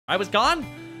I was gone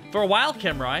for a while,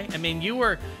 Cimrai. I mean, you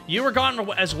were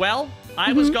gone as well.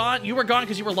 I was gone. You were gone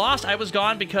because you were lost. I was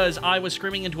gone because I was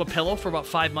screaming into a pillow for about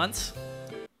 5 months.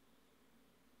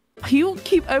 You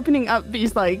keep opening up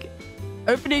these, like,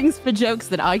 openings for jokes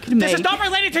that I could make. This is not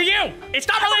related to you! It's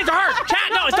not related to her!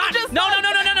 Chat, no, it's not! No,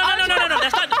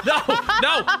 that's not...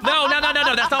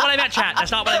 No, that's not what I meant, chat.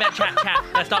 That's not what I meant, chat.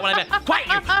 That's not what I meant. Quiet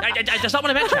you! That's not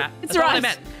what I meant, chat. That's not what I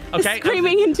meant. Okay?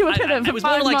 Screaming into a pillow for 5 months. It was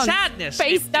more like sadness.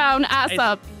 Face down, ass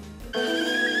up.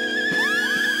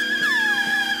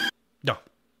 No.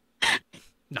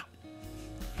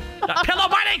 Pillow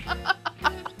biting!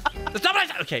 That's not what I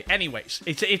said. Okay, anyways.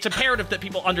 It's imperative that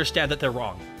people understand that they're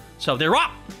wrong. So they're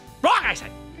wrong. Wrong, I say.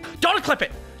 Don't clip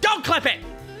it. Don't clip it.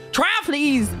 Trav!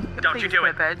 Please. Don't you do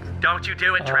it. Don't you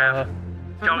do it, Trav.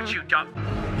 Don't.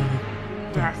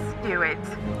 Yes, do it.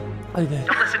 Don't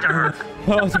listen to her.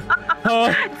 Do it,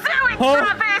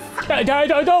 Travis! I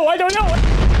don't know.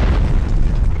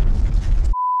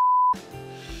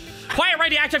 Quiet,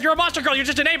 radioactive. You're a monster girl. You're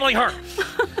just enabling her.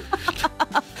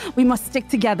 We must stick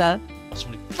together. So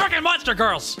many freaking monster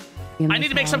girls. I need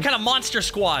to make some kind of monster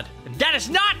squad. And that is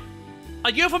not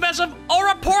a euphemism or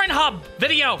a Pornhub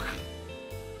video.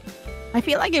 I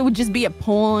feel like it would just be a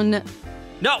porn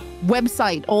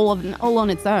website all on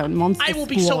its own. Monster I will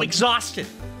be so exhausted